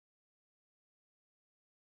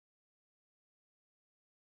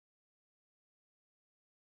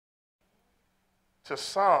to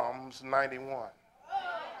Psalms 91.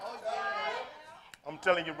 I'm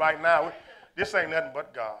telling you right now, this ain't nothing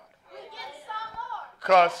but God.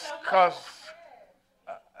 Because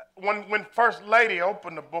when First Lady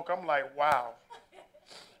opened the book, I'm like, wow,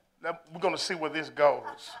 we're going to see where this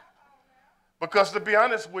goes. Because to be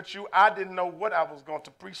honest with you, I didn't know what I was going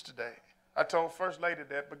to preach today. I told First Lady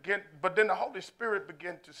that, but then the Holy Spirit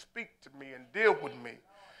began to speak to me and deal with me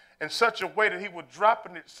in such a way that he was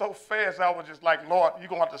dropping it so fast, I was just like, Lord, you're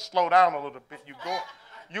going to have to slow down a little bit.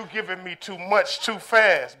 You're giving me too much too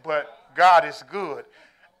fast, but God is good.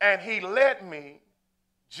 And he led me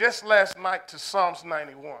just last night to Psalms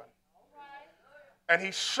 91. And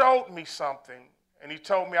he showed me something, and he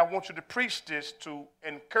told me, I want you to preach this to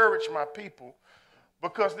encourage my people,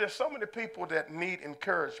 because there's so many people that need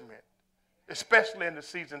encouragement, especially in the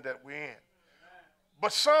season that we're in.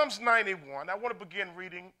 But Psalms 91, I want to begin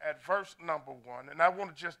reading at verse number 1, and I want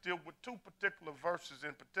to just deal with two particular verses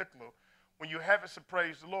in particular. When you have it, so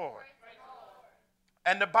praise the Lord.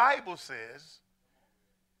 And the Bible says,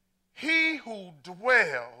 he who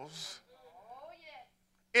dwells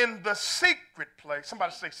in the secret place,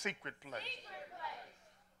 somebody say secret place,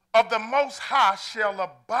 of the Most High shall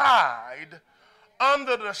abide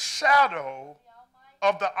under the shadow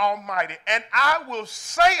of the Almighty. And I will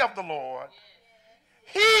say of the Lord,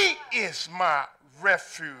 he is my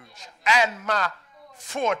refuge and my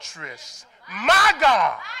fortress, my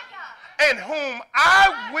God, in whom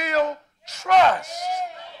I will trust.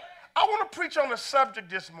 I want to preach on the subject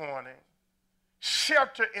this morning,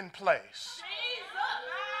 shelter in place.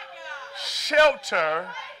 Shelter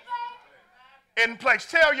in place.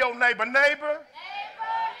 Tell your neighbor,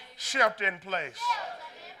 shelter in place.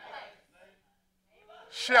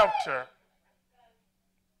 Shelter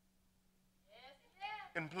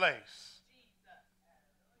in place.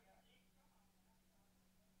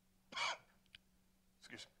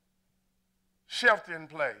 Excuse me. Shelter in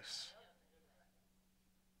place.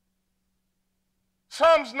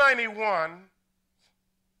 Psalms 91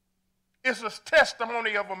 is a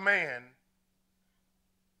testimony of a man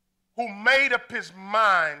who made up his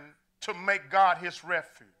mind to make God his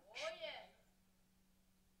refuge.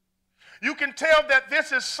 You can tell that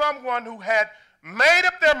this is someone who had made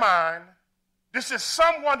up their mind. This is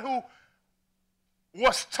someone who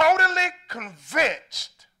was totally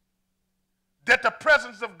convinced that the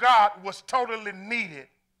presence of God was totally needed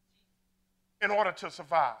in order to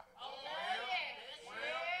survive.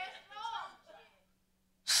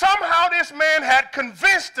 Somehow this man had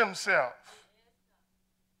convinced himself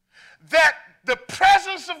that the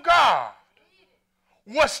presence of God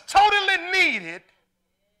was totally needed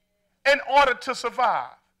in order to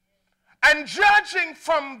survive. And judging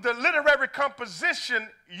from the literary composition,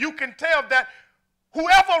 you can tell that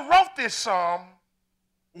whoever wrote this psalm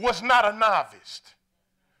was not a novice.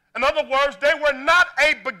 In other words, they were not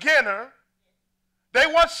a beginner. They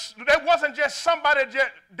wasn't just somebody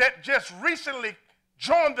that just recently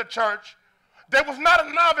joined the church. They was not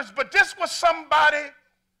a novice, but this was somebody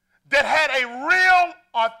that had a real,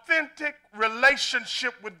 authentic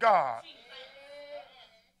relationship with God.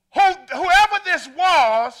 Whoever this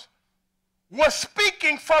was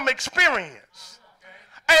speaking from experience.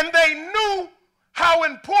 And they knew how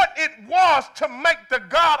important it was to make the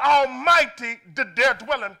God Almighty their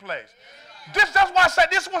dwelling place. That's why I say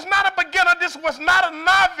this was not a beginner, this was not a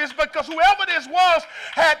novice, because whoever this was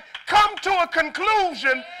had come to a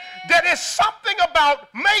conclusion that it's something about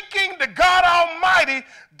making the God Almighty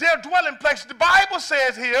their dwelling place. The Bible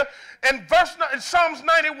says here in Psalms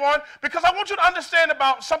 91, because I want you to understand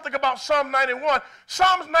something about Psalm 91.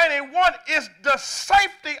 Psalms 91 is the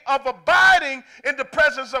safety of abiding in the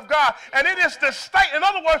presence of God. And it is the state, in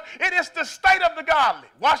other words, it is the state of the godly.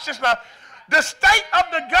 Watch this now. The state of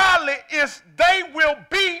the godly is they will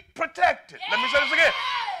be protected. Let me say this again.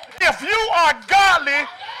 If you are godly,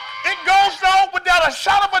 it goes on without a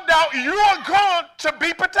shadow of a doubt, you are going to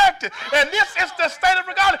be protected. And this is the state of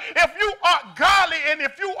the godly. If you are godly and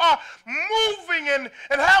if you are moving and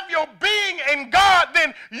have your being in God,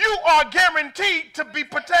 then you are guaranteed to be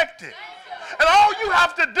protected. And all you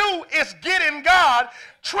have to do is get in God,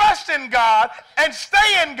 trust in God, and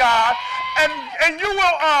stay in God, and you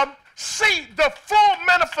will see the full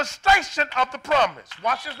manifestation of the promise.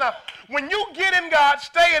 Watch this now. When you get in God,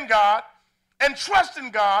 stay in God, and trust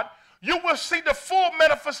in God, you will see the full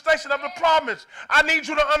manifestation of the promise. I need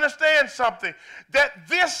you to understand something, that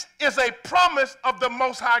this is a promise of the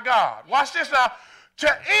Most High God. Watch this now.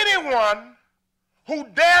 To anyone who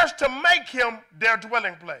dares to make him their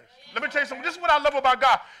dwelling place. Let me tell you something. This is what I love about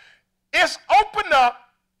God. It's open up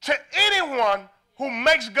to anyone who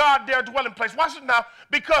makes God their dwelling place. Watch it now.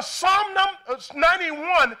 Because Psalm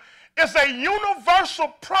 91 is a universal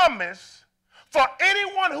promise for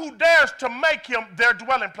anyone who dares to make him their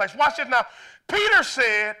dwelling place. Watch it now. Peter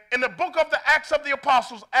said in the book of the Acts of the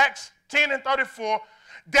Apostles, Acts 10 and 34,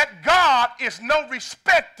 that God is no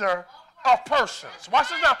respecter of persons. Watch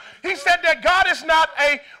this now. He said that God is not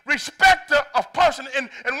a respecter of persons. And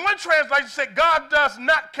one translation said God does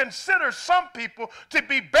not consider some people to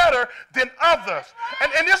be better than others.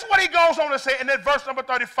 And this is what he goes on to say in that verse number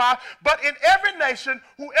 35. But in every nation,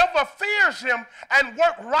 whoever fears him and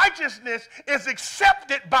work righteousness is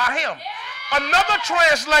accepted by him. Another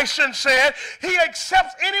translation said he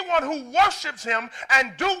accepts anyone who worships him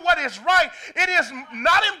and do what is right. It is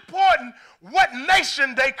not important what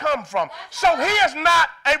nation they come from. So he is not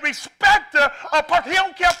a respecter of person. He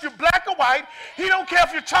don't care if you're black or white. He don't care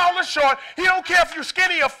if you're tall or short. He don't care if you're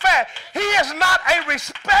skinny or fat. He is not a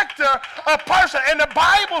respecter of person. And the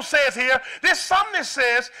Bible says here, there's something that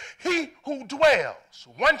says he who dwells.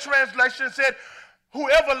 One translation said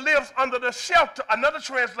whoever lives under the shelter. Another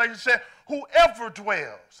translation said whoever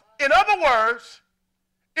dwells. In other words,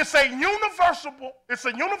 it's a universal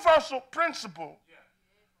principle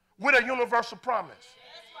with a universal promise.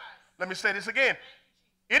 Let me say this again.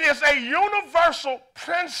 It is a universal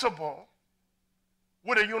principle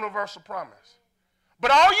with a universal promise.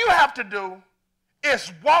 But all you have to do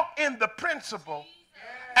is walk in the principle,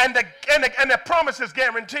 and the promise is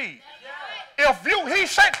guaranteed. He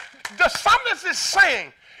said, the psalmist is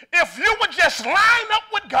saying, if you would just line up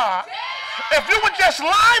with God, if you would just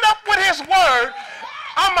line up with his word,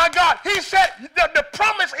 oh my God, he said the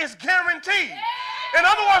promise is guaranteed. In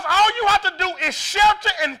other words, all you have to do is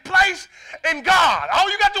shelter in place in God. All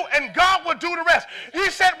you got to do, and God will do the rest. He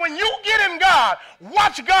said, when you get in God,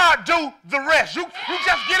 watch God do the rest. You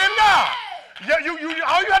just get in God.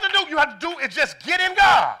 All you have to do is just get in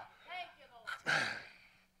God.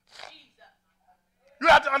 You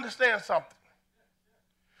have to understand something.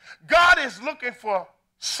 God is looking for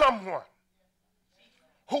someone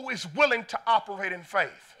who is willing to operate in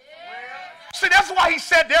faith. See, that's why he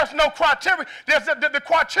said there's no criteria. The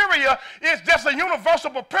criteria is just a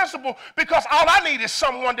universal principle, because all I need is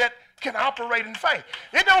someone that can operate in faith.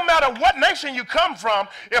 It don't matter what nation you come from.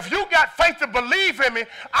 If you got faith to believe in me,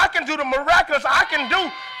 I can do the miraculous. I can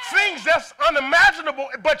do things that's unimaginable.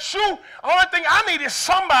 But only thing I need is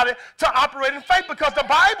somebody to operate in faith, because the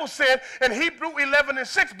Bible said in Hebrews 11 and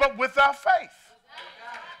 6, but without faith,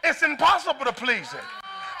 it's impossible to please him.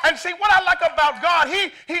 And see, what I like about God,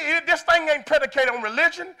 this thing ain't predicated on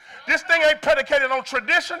religion. This thing ain't predicated on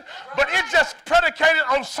tradition, but it's just predicated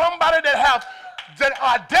on somebody that has the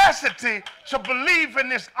audacity to believe in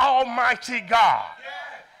this almighty God.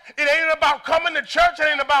 It ain't about coming to church. It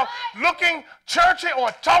ain't about looking churchy or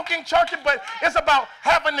talking churchy, but it's about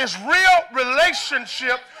having this real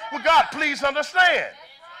relationship with God. Please understand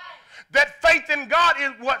that faith in God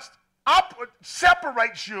is what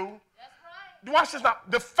separates you. Watch this now.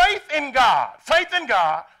 The faith in God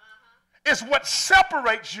is what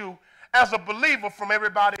separates you as a believer from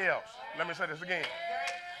everybody else. Let me say this again.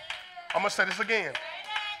 I'm going to say this again.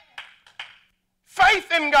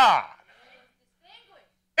 Faith in God,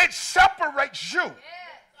 it separates you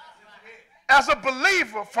as a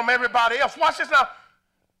believer from everybody else. Watch this now.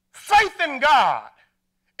 Faith in God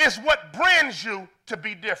is what brings you to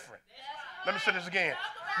be different. Let me say this again.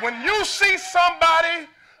 When you see somebody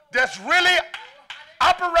that's really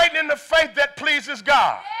operating in the faith that pleases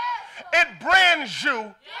God, it brings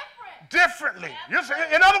you differently.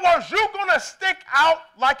 In other words, you're going to stick out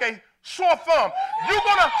like a sore thumb.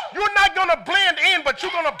 You're not going to blend in, but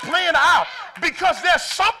you're going to blend out, because there's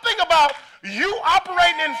something about you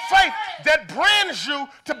operating in faith that brings you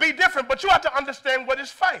to be different. But you have to understand what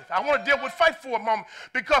is faith. I want to deal with faith for a moment,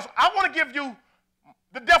 because I want to give you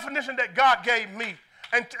the definition that God gave me,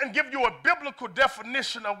 and give you a biblical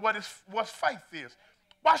definition of what faith is.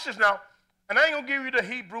 Watch this now. And I ain't going to give you the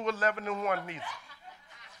Hebrew 11 and 1 neither,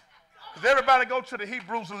 because everybody go to the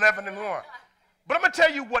Hebrews 11 and 1. But I'm going to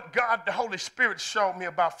tell you what God, the Holy Spirit, showed me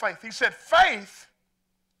about faith. He said faith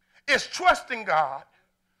is trusting God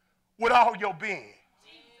with all your being.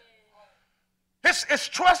 It's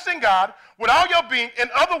trusting God with all your being. In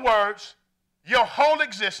other words, your whole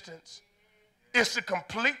existence is to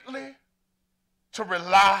completely to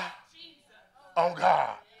rely on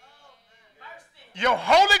God. Your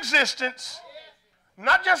whole existence,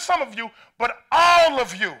 not just some of you, but all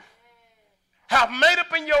of you, have made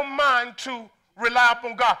up in your mind to rely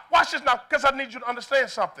upon God. Watch this now, because I need you to understand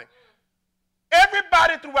something.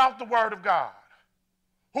 Everybody throughout the Word of God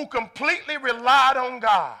who completely relied on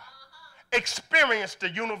God experienced the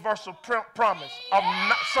universal promise of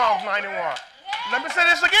Psalms 91. Let me say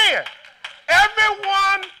this again.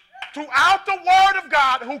 Everyone throughout the Word of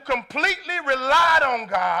God who completely relied on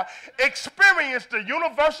God experienced the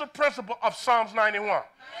universal principle of Psalms 91.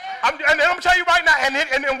 And I'm going to tell you right now,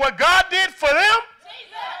 and what God did for them,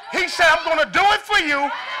 he said, I'm going to do it for you,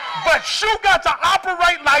 but you got to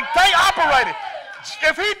operate like they operated.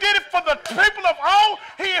 If he did it for the people of old,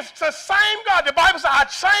 he is the same God. The Bible says, I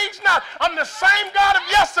change not. I'm the same God of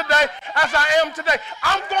yesterday as I am today.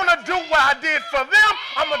 I'm going to do what I did for them.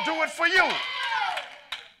 I'm going to do it for you.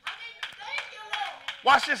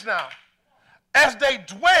 Watch this now. As they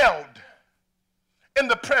dwelled in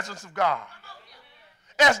the presence of God,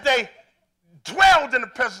 as they dwelled in the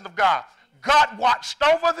presence of God, God watched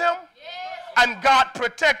over them and God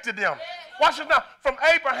protected them. Watch this now. From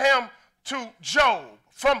Abraham to Job,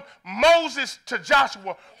 from Moses to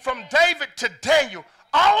Joshua, from David to Daniel,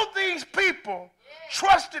 all these people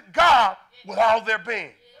trusted God with all their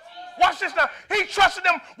being. Watch this now. He trusted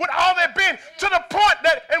them with all their being to the point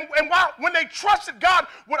that, when they trusted God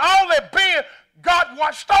with all their being, God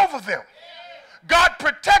watched over them. God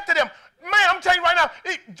protected them. Man, I'm telling you right now,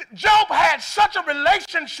 Job had such a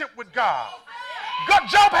relationship with God.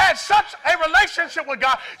 Job had such a relationship with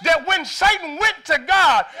God that when Satan went to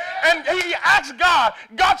God and he asked God,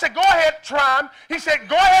 God said, go ahead, try him. He said,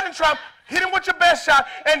 go ahead and try him. Hit him with your best shot.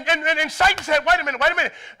 And Satan said, wait a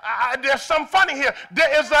minute. There's something funny here.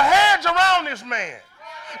 There is a hedge around this man.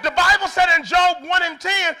 The Bible said in Job 1 and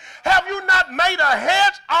 10, have you not made a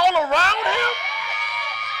hedge all around him?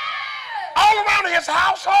 All around his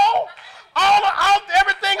household?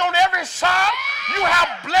 Everything on every side? You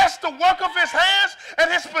have blessed the work of his hands, and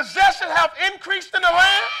his possessions have increased in the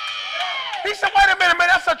land? He said, wait a minute, man,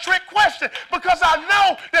 that's a trick question, because I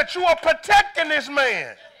know that you are protecting this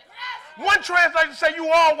man. One translation says you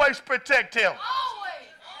always protect him.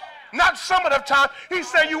 Not some of the time. He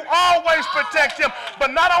said you always protect him.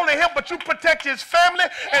 But not only him, but you protect his family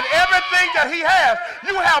and everything that he has.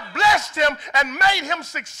 You have blessed him and made him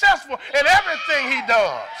successful in everything he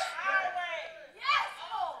does.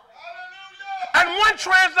 And one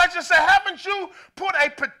translation said, haven't you put a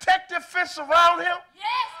protective fence around him?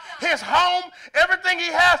 His home, everything he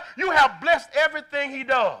has, you have blessed everything he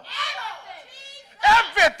does.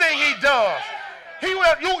 Everything he does. He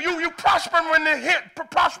will, you prospering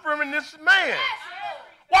in this man.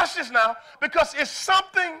 Watch this now, because it's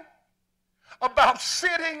something about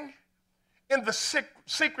sitting in the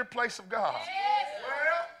secret place of God.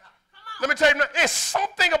 Let me tell you, it's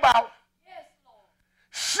something about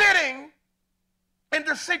sitting in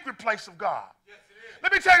the secret place of God.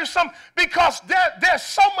 Let me tell you something, because there's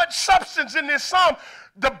so much substance in this psalm.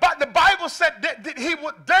 The Bible said that they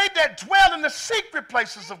that dwell in the secret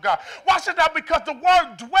places of God. Watch it now, because the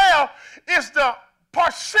word dwell is the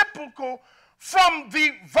participle from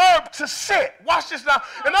the verb to sit. Watch this now.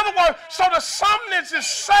 In other words, so the psalmist is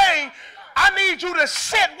saying, I need you to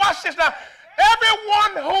sit. Watch this now.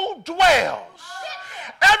 Everyone who dwells,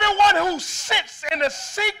 everyone who sits in the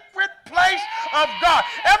secret place of God,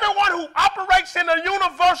 everyone who operates in a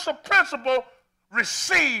universal principle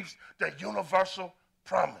receives the universal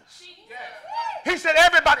promise. He said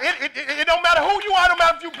everybody, it don't matter who you are, no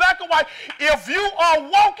matter if you're black or white, if you are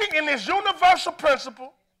walking in this universal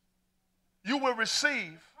principle, you will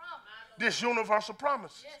receive this universal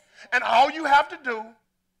promise. And all you have to do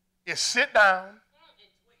is sit down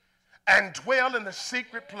and dwell in the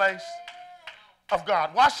secret place of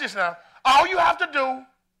God. Watch this now. All you have to do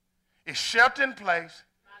is shelter in place,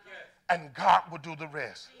 and God will do the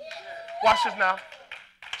rest. Watch this now.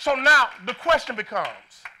 So now the question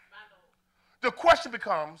becomes,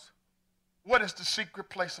 what is the secret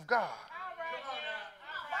place of God?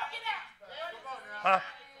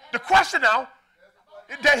 The question now,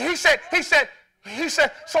 that he said,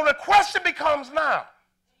 so the question becomes now,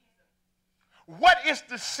 what is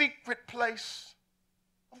the secret place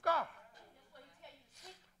of God?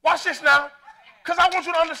 Watch this now, because I want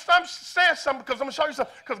you to understand something, because I'm going to show you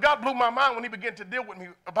something, because God blew my mind when he began to deal with me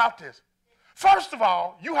about this. First of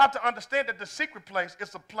all, you have to understand that the secret place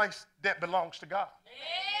is a place that belongs to God.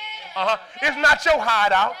 It's not your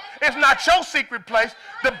hideout. It's not your secret place.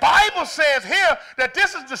 The Bible says here that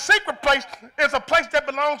this is the secret place, is a place that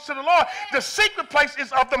belongs to the Lord. The secret place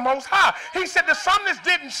is of the Most High. He said the psalmist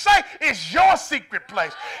didn't say it's your secret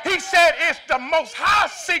place. He said it's the Most High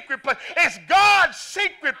secret place. It's God's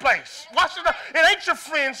secret place. Watch it. It ain't your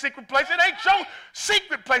friend's secret place. It ain't your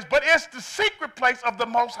secret place, but it's the secret place of the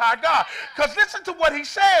Most High God. Because listen to what he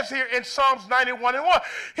says here in Psalms 91:1.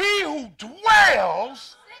 He who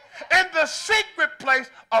dwells in the secret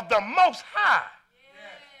place of the Most High.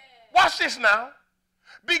 Watch Watch this now.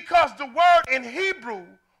 Because the word in Hebrew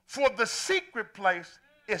for the secret place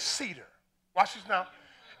is cedar. Watch this now.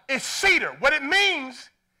 It's cedar. What it means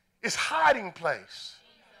is hiding place,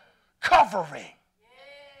 covering,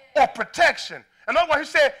 or protection. In other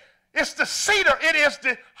words, he said it's the cedar. It is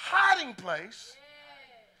the hiding place,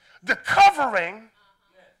 the covering,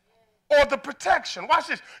 or the protection. Watch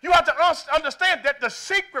this. You have to understand that the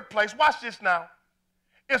secret place, watch this now,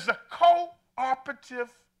 is a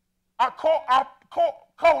cooperative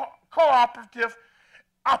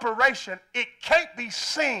operation. It can't be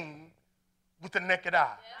seen with the naked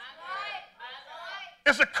eye.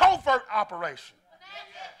 It's a covert operation.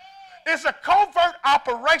 It's a covert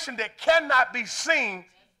operation that cannot be seen,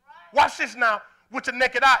 watch this now, with the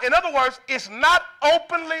naked eye. In other words, it's not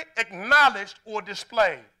openly acknowledged or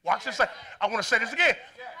displayed. Watch this. I want to say this again.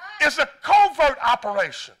 It's a covert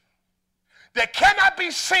operation that cannot be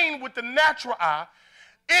seen with the natural eye.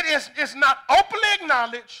 It's not openly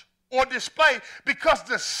acknowledged or displayed because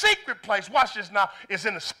the secret place, watch this now, is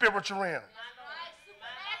in the spiritual realm.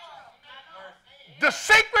 The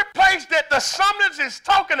secret place that the summons is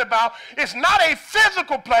talking about is not a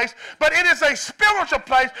physical place, but it is a spiritual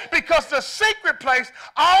place because the secret place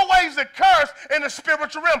always occurs in the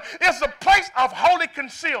spiritual realm. It's a place of holy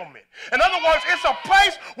concealment. In other words, it's a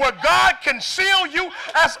place where God can seal you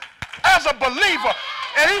as a believer.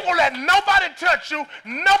 And he won't let nobody touch you,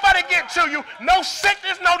 nobody get to you, no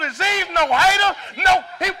sickness, no disease, no hater,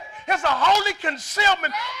 it's a holy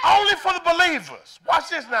concealment only for the believers. Watch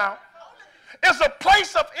this now. It's a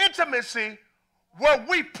place of intimacy where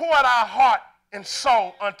we pour out our heart and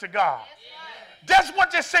soul unto God. That's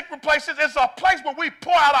what this secret place is. It's a place where we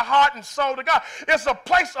pour out our heart and soul to God. It's a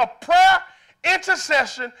place of prayer,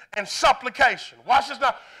 intercession, and supplication. Watch this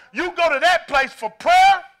now. You go to that place for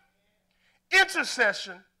prayer,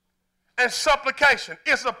 intercession, and supplication.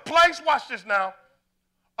 It's a place, watch this now,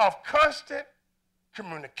 of constant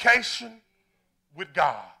communication with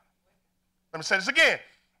God. Let me say this again.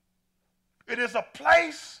 It is a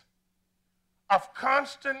place of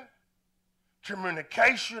constant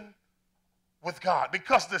communication with God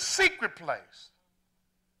because the secret place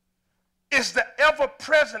is the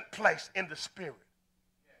ever-present place in the spirit.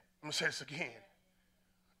 Let me say this again.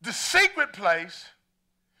 The secret place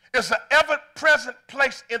is an ever-present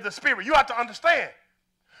place in the spirit. You have to understand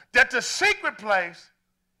that the secret place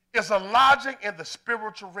is a lodging in the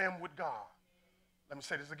spiritual realm with God. Let me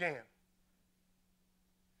say this again.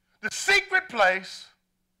 The secret place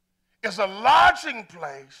is a lodging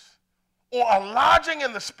place or a lodging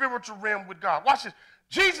in the spiritual realm with God. Watch this.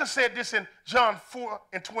 Jesus said this in John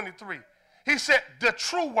 4:23. He said, the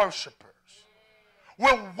true worshipers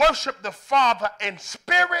will worship the Father in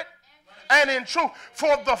spirit and in truth.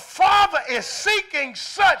 For the Father is seeking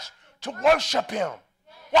such to worship him.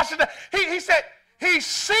 Watch this. He said he's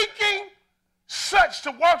seeking such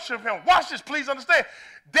to worship him. Watch this, please understand.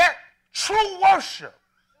 That true worship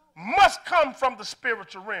must come from the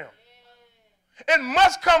spiritual realm. It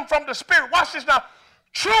must come from the spirit. Watch this now.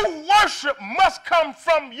 True worship must come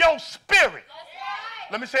from your spirit.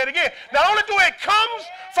 Let me say it again. Not only do it comes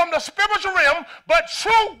from the spiritual realm, but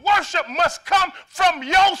true worship must come from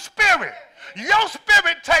your spirit. Your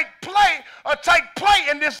spirit take play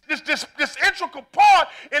in this integral part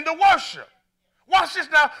in the worship. Watch this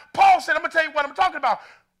now. Paul said, I'm going to tell you what I'm talking about.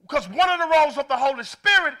 Because one of the roles of the Holy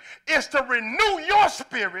Spirit is to renew your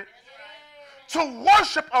spirit to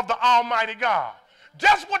worship of the Almighty God.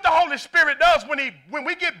 That's what the Holy Spirit does when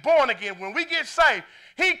we get born again, when we get saved.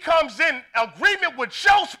 He comes in agreement with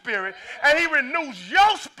your spirit and he renews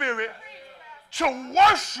your spirit to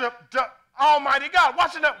worship the Almighty God.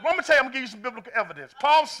 Watch it up. I'm going to tell you, I'm going to give you some biblical evidence.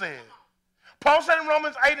 Paul said in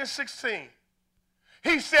Romans 8:16,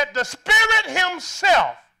 he said, the Spirit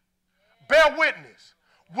himself bear witness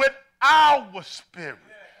with our spirit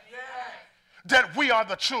that we are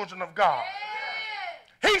the children of God.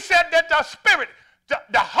 He said that the Spirit,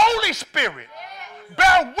 the Holy Spirit,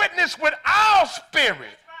 bear witness with our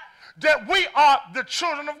spirit that we are the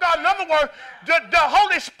children of God. In other words, the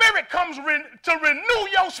Holy Spirit comes to renew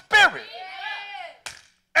your spirit.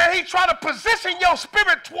 And he try to position your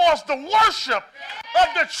spirit towards the worship of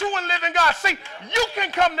the true and living God. See, you can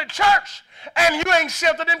come to church and you ain't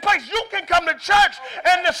sheltered in place. You can come to church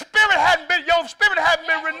and your spirit hadn't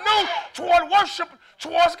been renewed toward worship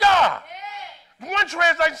towards God. One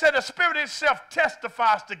translation said the Spirit itself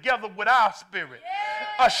testifies together with our spirit,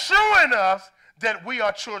 assuring us that we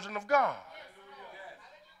are children of God.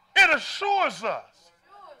 It assures us.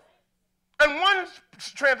 And one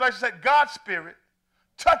translation said God's Spirit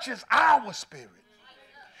touches our spirit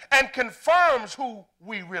and confirms who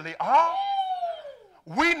we really are,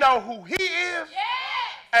 we know who he is,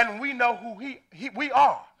 and we know who we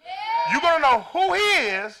are. You're going to know who he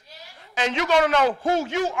is, and you're going to know who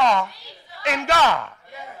you are in God.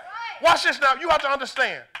 Watch this now. You have to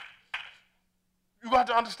understand. You have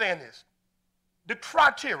to understand this. The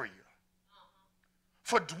criteria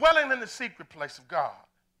for dwelling in the secret place of God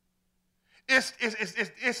is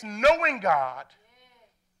knowing God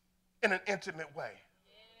in an intimate way.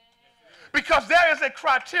 Because there is a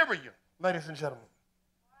criteria, ladies and gentlemen,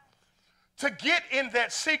 to get in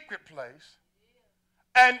that secret place.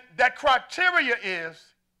 And that criteria is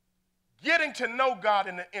getting to know God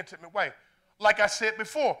in an intimate way. Like I said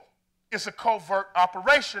before, it's a covert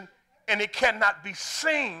operation, and it cannot be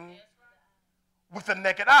seen with the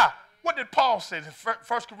naked eye. What did Paul say in 1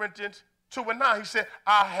 Corinthians 2:9? He said,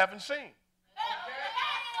 I haven't seen,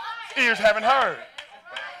 ears haven't heard,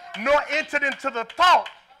 nor entered into the thought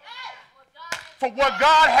for what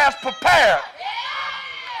God has prepared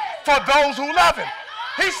for those who love him.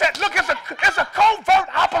 He said, look, it's a covert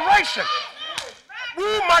operation.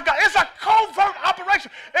 Oh, my God, it's a covert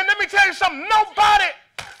operation. And let me tell you something. Nobody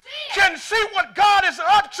can see what God is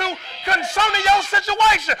up to concerning your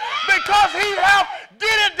situation because he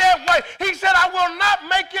did it that way. He said, I will not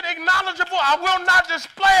make it acknowledgeable. I will not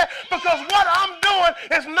display it because what I'm doing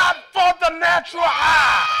is not for the natural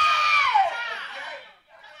eye.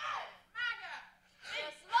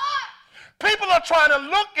 People are trying to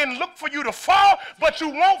look for you to fall, but you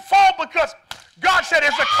won't fall because God said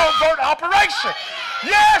it's a covert operation.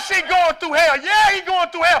 Yes, he's going through hell. Yeah, he's going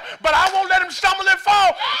through hell, but I won't let him stumble and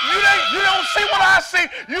fall. You don't see what I see.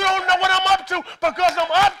 You don't know what I'm up to because I'm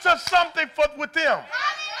up to something with them.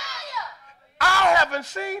 I haven't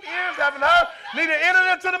seen, ears haven't heard, neither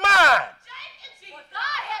entered into the mind.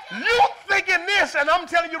 You thinking this, and I'm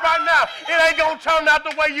telling you right now, it ain't going to turn out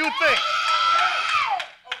the way you think.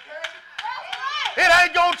 It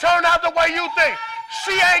ain't going to turn out the way you think.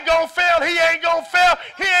 She ain't going to fail. He ain't going to fail.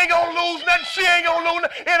 He ain't going to lose nothing. She ain't going to lose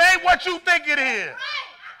nothing. It ain't what you think it is.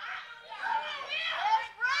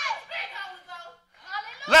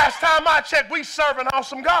 Last time I checked, we serve an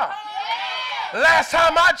awesome God. Last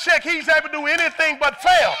time I checked, he's able to do anything but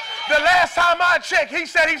fail. The last time I checked, he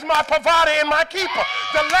said he's my provider and my keeper.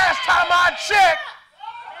 The last time I checked,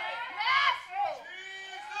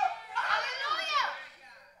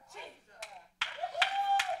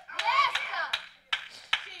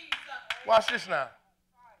 watch this now.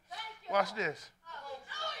 Watch this.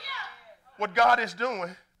 What God is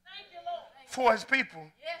doing for his people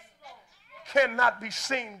cannot be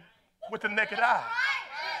seen with the naked eye.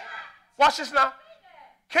 Watch this now.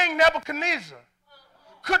 King Nebuchadnezzar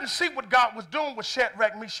couldn't see what God was doing with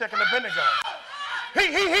Shadrach, Meshach, and Abednego.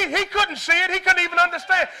 He couldn't see it. He couldn't even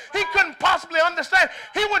understand. He couldn't possibly understand.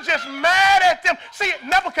 He was just mad at them. See,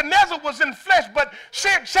 Nebuchadnezzar was in flesh, but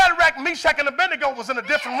Shadrach, Meshach, and Abednego was in a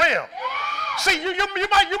different realm. See, you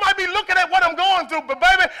might be looking at what I'm going through, but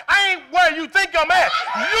baby, I ain't where you think I'm at.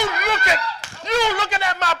 You looking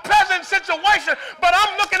at my present situation, but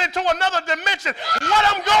I'm looking into another dimension. What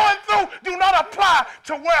I'm going through do not apply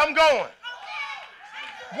to where I'm going.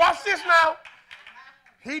 Watch this now.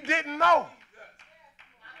 He didn't know.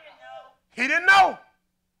 He didn't know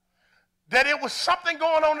that it was something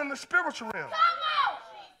going on in the spiritual realm.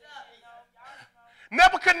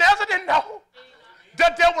 Nebuchadnezzar didn't know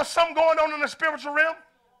that there was something going on in the spiritual realm.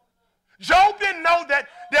 Job didn't know that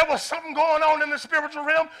there was something going on in the spiritual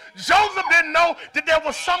realm. Joseph didn't know that there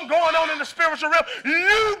was something going on in the spiritual realm.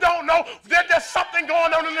 You don't know that there's something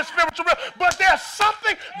going on in the spiritual realm, but there's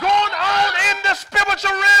something going on in the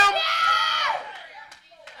spiritual realm.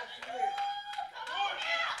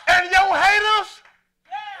 And your haters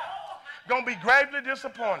gonna be gravely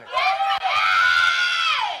disappointed.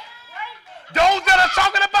 Those that are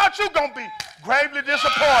talking about you gonna be gravely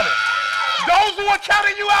disappointed. Those who are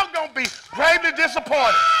counting you out gonna be gravely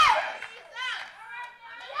disappointed.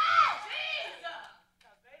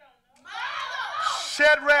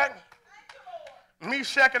 Shadrach,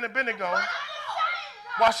 Meshach, and Abednego,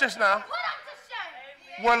 watch this now,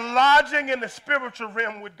 were lodging in the spiritual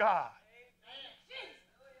realm with God.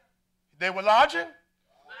 They were lodging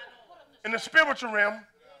in the spiritual realm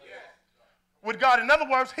with God. In other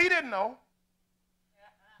words, he didn't know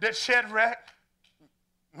that Shadrach,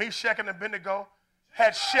 Meshach, and Abednego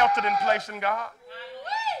had sheltered in place in God.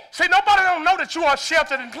 See, nobody don't know that you are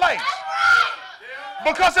sheltered in place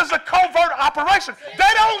because it's a covert operation.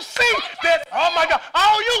 They don't see that, oh my God,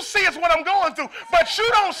 all you see is what I'm going through, but you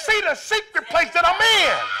don't see the secret place that I'm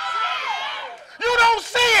in. You don't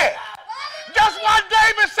see it. That's why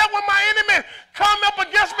David said, when my enemy come up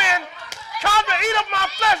against me tried to eat up my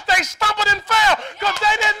flesh, they stumbled and fell because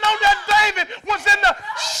they didn't know that David was in the...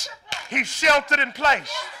 He sheltered in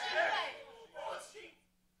place.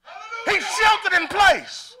 He sheltered in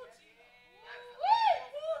place.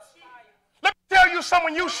 Let me tell you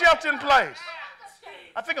something, you shelter in place.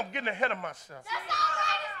 I think I'm getting ahead of myself.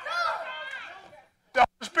 The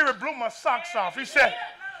Holy Spirit blew my socks off. He said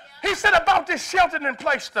about this sheltered in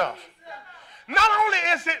place stuff. Not only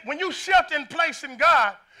is it when you shelter in place in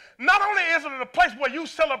God, not only is it a place where you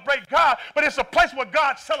celebrate God, but it's a place where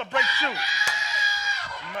God celebrates you.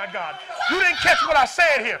 My God. You didn't catch what I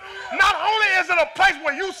said here. Not only is it a place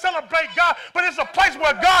where you celebrate God, but it's a place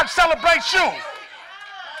where God celebrates you.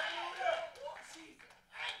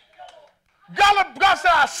 God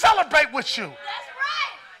said, I celebrate with you.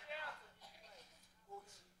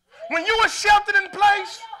 When you were sheltered in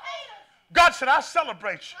place, God said, I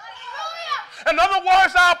celebrate you. In other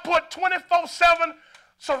words, I'll put 24/7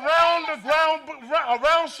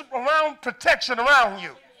 around protection around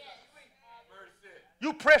you.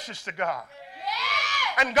 You precious to God.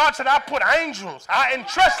 And God said, I put angels, I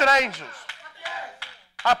entrusted angels.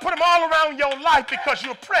 I put them all around your life because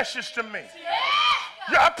you're precious to me.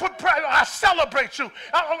 Yeah, I celebrate you.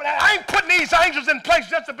 I ain't putting these angels in place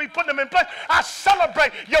just to be putting them in place. I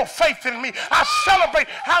celebrate your faith in me. I celebrate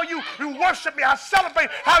how you worship me. I celebrate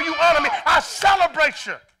how you honor me. I celebrate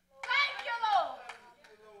you. Thank you, Lord.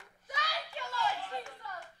 Thank you, Lord Jesus.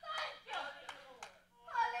 Thank you.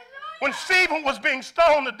 Hallelujah. When Stephen was being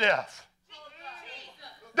stoned to death,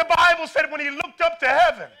 the Bible said when he looked up to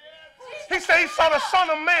heaven, he said he saw the Son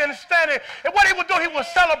of Man standing, and what he would do, he would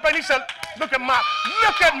celebrate. He said, look at my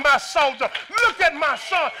soldier, look at my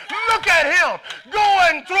son, look at him,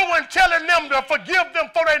 going through and telling them to forgive them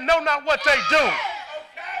for they know not what they do.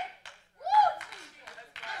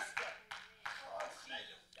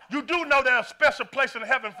 You do know there's a special place in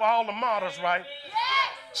heaven for all the martyrs, right?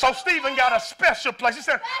 So Stephen got a special place. He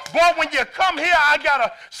said, boy, when you come here, I got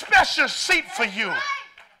a special seat for you.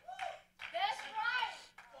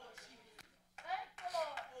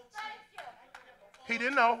 He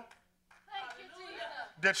didn't know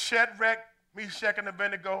that Shadrach, Meshach, and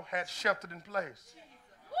Abednego had sheltered in place.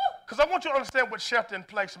 Because I want you to understand what shelter in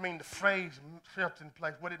place means, the phrase shelter in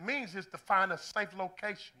place. What it means is to find a safe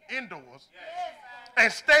location indoors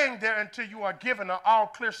and staying there until you are given an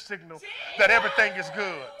all-clear signal that everything is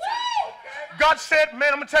good. God said,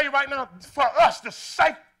 man, I'm going to tell you right now, for us, the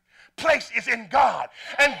safe place is in God.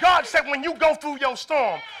 And God said, when you go through your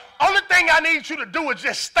storm, only thing I need you to do is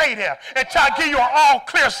just stay there until I give you an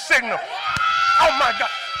all-clear signal. Oh, my God.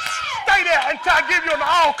 Stay there until I give you an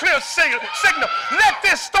all-clear signal. Let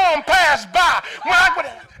this storm pass by.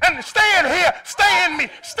 And stay in here. Stay in me.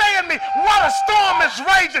 Stay in me. While a storm is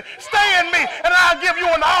raging, stay in me. And I'll give you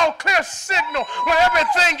an all-clear signal when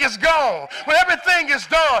everything is gone, when everything is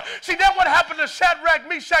done. See, that's what happened to Shadrach,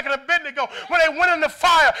 Meshach, and Abednego when they went in the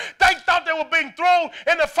fire. They thought they were being thrown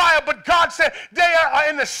in the fire, but God said they are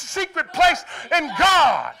in the secret place in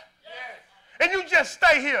God. And you just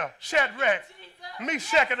stay here, Shadrach,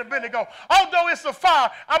 Meshach, and Abednego. Although it's a fire,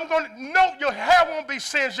 I'm going to know your hair won't be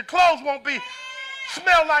singed, your clothes won't be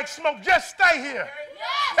smell like smoke. Just stay here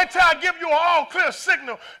until I give you an all-clear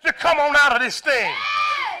signal to come on out of this thing.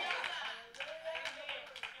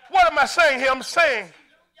 What am I saying here? I'm saying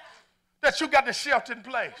that you got the shelter in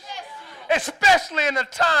place, especially in the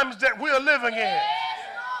times that we're living in.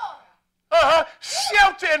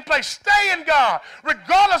 Shelter in place. Stay in God.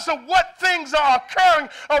 Regardless of what things are occurring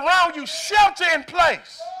around you, shelter in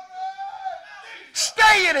place.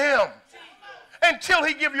 Stay in Him until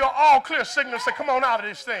He give you an all-clear signal and say, come on out of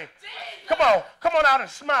this thing. Come on out and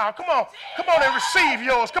smile. Come on and receive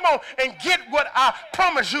yours. Come on and get what I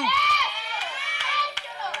promise you.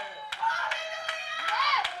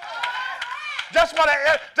 That's why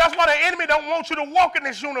the enemy don't want you to walk in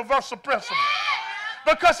this universal principle.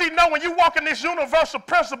 Because he know when you walk in this universal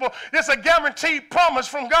principle, it's a guaranteed promise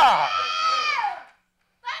from God.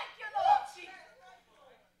 Thank you, Lord Jesus.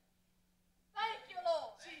 Thank you,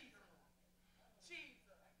 Lord.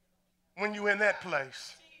 When you're in that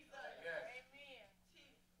place,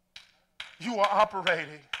 you are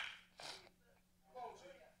operating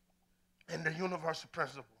in the universal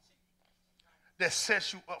principle that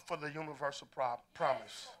sets you up for the universal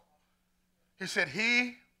promise. He said,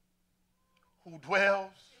 he who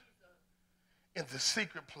dwells in the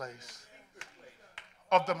secret place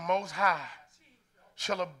of the Most High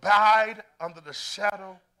shall abide under the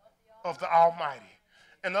shadow of the Almighty.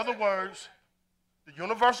 In other words, the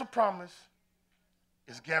universal promise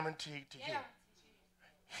is guaranteed to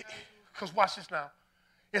you. Because watch this now.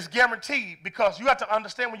 It's guaranteed because you have to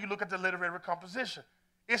understand when you look at the literary composition.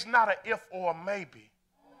 It's not an if or a maybe,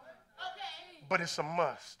 but it's a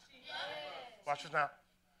must. Watch this now.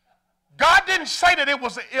 God didn't say that it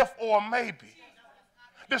was an if or a maybe.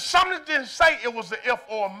 The psalmist didn't say it was an if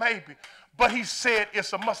or a maybe, but he said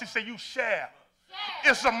it's a must. He said you shall.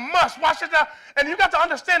 It's a must. Watch this now. And you got to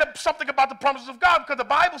understand something about the promises of God, because the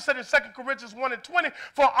Bible said in 2 Corinthians 1:20,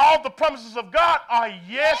 for all the promises of God are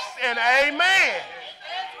yes and amen.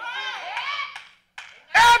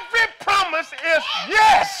 Every promise is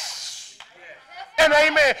yes and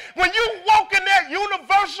amen. When you walk in that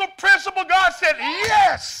universal principle, God said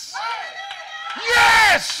yes.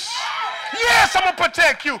 Yes. Yes, I'm going to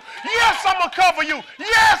protect you. Yes, I'm going to cover you.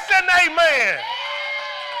 Yes and amen.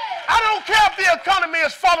 I don't care if the economy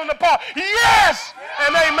is falling apart. Yes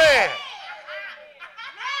and amen.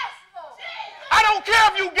 I don't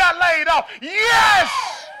care if you got laid off. Yes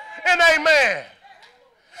and amen.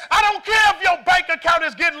 I don't care if your bank account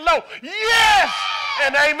is getting low. Yes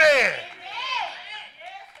and amen.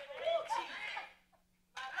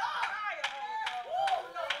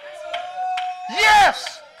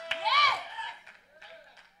 Yes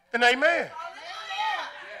and amen.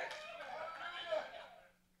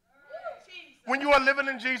 When you are living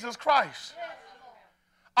in Jesus Christ,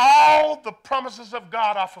 all the promises of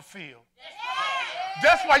God are fulfilled.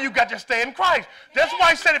 That's why you got to stay in Christ. That's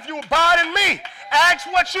why he said, if you abide in me, ask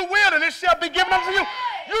what you will, and it shall be given unto you.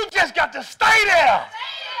 You just got to stay there.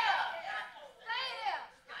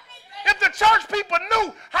 If the church people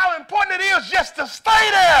knew how important it is just to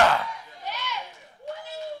stay there,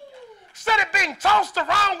 instead of being tossed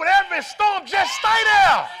around with every storm, just stay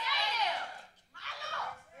there.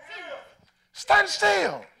 Stand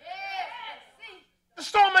still. The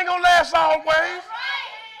storm ain't going to last always.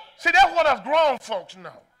 See, that's what us grown folks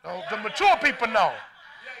know. The mature people know.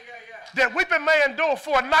 That weeping may endure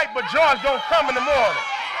for a night, but joy's going to come in the morning.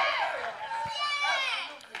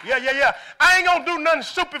 Yeah. I ain't going to do nothing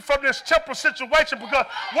stupid from this temporal situation, because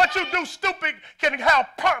what you do stupid can have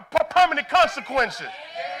permanent consequences.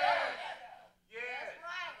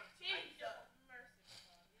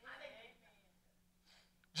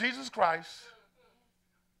 Jesus Christ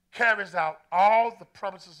carries out all the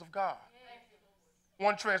promises of God.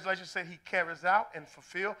 One translation said he carries out and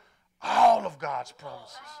fulfills all of God's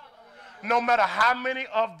promises, no matter how many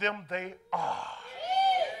of them they are.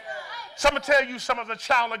 So I'm going to tell you, some of the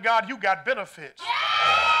child of God, you got benefits.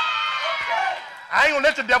 I ain't going to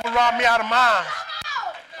let the devil rob me out of mine.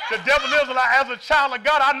 The devil is a lie. As a child of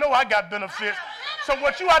God, I know I got benefits. So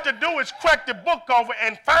what you have to do is crack the book over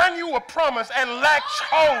and find you a promise and latch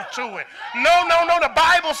hold to it. No. The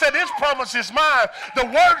Bible said this promise is mine. The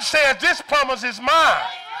word says this promise is mine.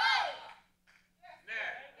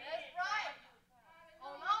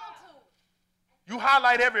 You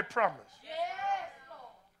highlight every promise.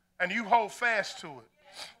 And you hold fast to it.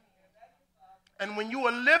 And when you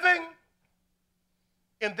are living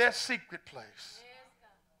in that secret place,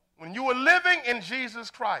 when you are living in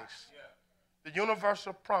Jesus Christ, the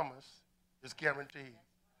universal promise is guaranteed.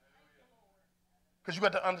 Because you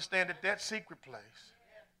got to understand that that secret place,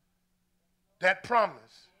 that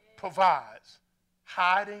promise provides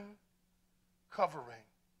hiding, covering,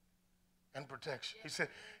 and protection. He said,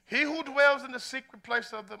 he who dwells in the secret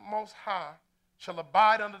place of the Most High shall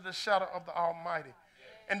abide under the shadow of the Almighty.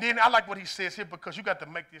 And then I like what he says here, because you got to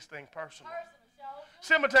make this thing personal.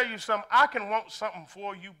 See, I'm going to tell you something. I can want something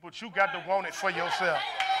for you, but you got to want it for yourself.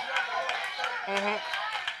 Man,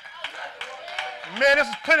 there's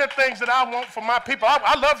plenty of things that I want for my people.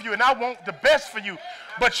 I love you and I want the best for you.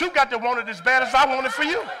 But you got to want it as bad as I want it for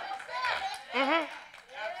you.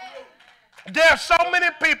 There are so many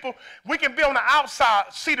people, we can be on the outside,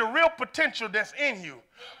 see the real potential that's in you.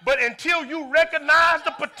 But until you recognize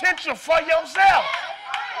the potential for yourself,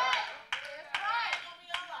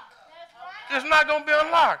 it's not going to be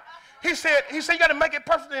unlocked. He said you got to make it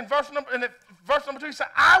personal. In verse number 2, he said,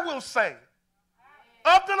 I will say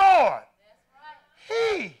of the Lord,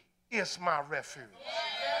 he is my refuge.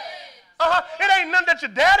 It ain't nothing that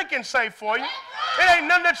your daddy can say for you. It ain't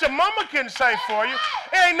nothing that your mama can say for you.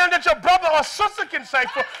 It ain't nothing that your brother or sister can say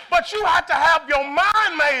for you. But you have to have your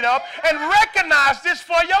mind made up and recognize this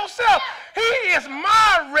for yourself. He is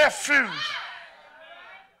my refuge.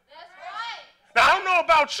 Now, I don't know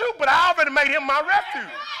about you, but I already made him my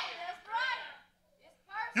refuge.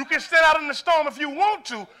 You can stand out in the storm if you want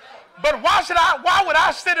to, but why would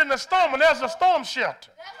I sit in the storm when there's a storm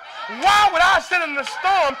shelter? Why would I sit in the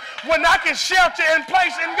storm when I can shelter in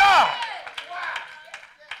place in God?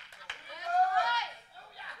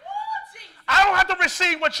 I don't have to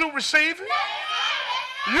receive what you receive.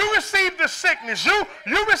 You receive the sickness. You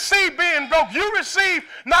receive being broke. You receive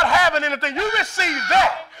not having anything. You receive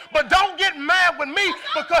that. But don't get mad with me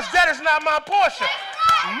because that is not my portion.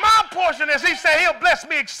 My portion is he said he'll bless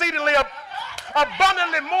me exceedingly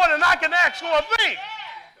abundantly more than I can ask or think.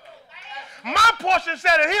 My portion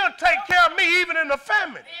said that he'll take care of me even in the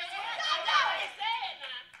famine.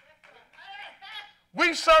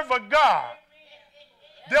 We serve a God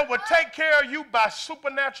that will take care of you by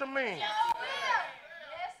supernatural means. Yes,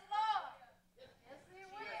 Lord. Yes, he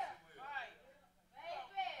will.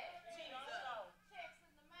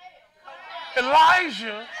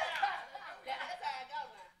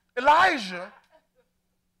 Elijah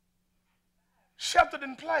sheltered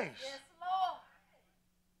in place Yes,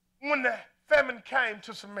 Lord. when the famine came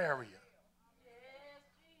to Samaria. Yes,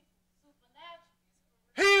 Jesus.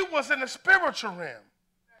 Supernatural. He was in the spiritual realm.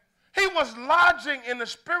 He was lodging in the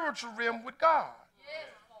spiritual realm with God. Yes,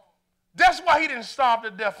 Lord. That's why he didn't starve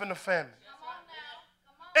to death in the famine. Come on now.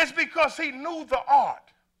 Come on. It's because he knew the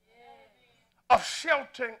art of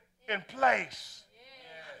sheltering in place.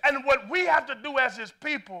 And what we have to do as his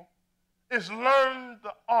people is learn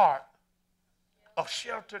the art of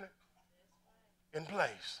sheltering in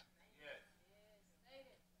place.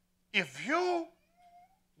 If you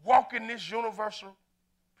walk in this universal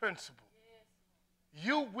principle,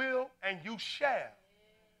 you will and you shall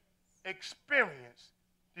experience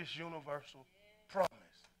this universal promise.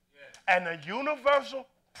 And a universal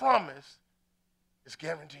promise is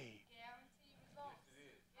guaranteed.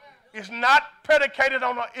 It's not predicated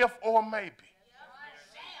on an if or maybe,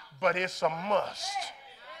 but it's a must.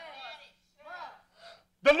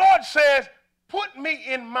 The Lord says, put me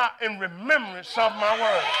in remembrance of my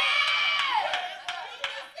word.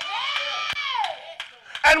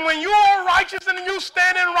 And when you are righteous and you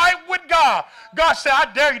standing right with God, God said, I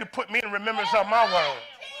dare you to put me in remembrance of my word.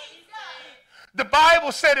 The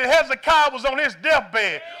Bible said that Hezekiah was on his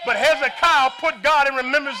deathbed, but Hezekiah put God in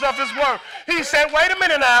remembrance of his word. He said, wait a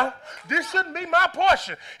minute now. This shouldn't be my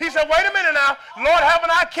portion. He said, wait a minute now. Lord, haven't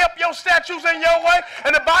I kept your statutes in your way?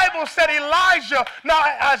 And the Bible said Elijah, now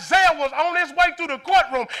Isaiah was on his way through the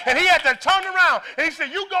courtroom, and he had to turn around. And he said,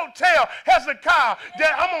 you go tell Hezekiah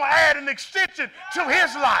that I'm going to add an extension to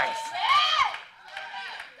his life.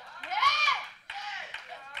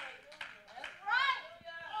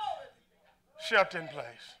 Shelter in place.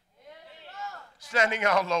 Standing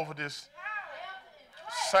all over this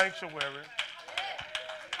sanctuary.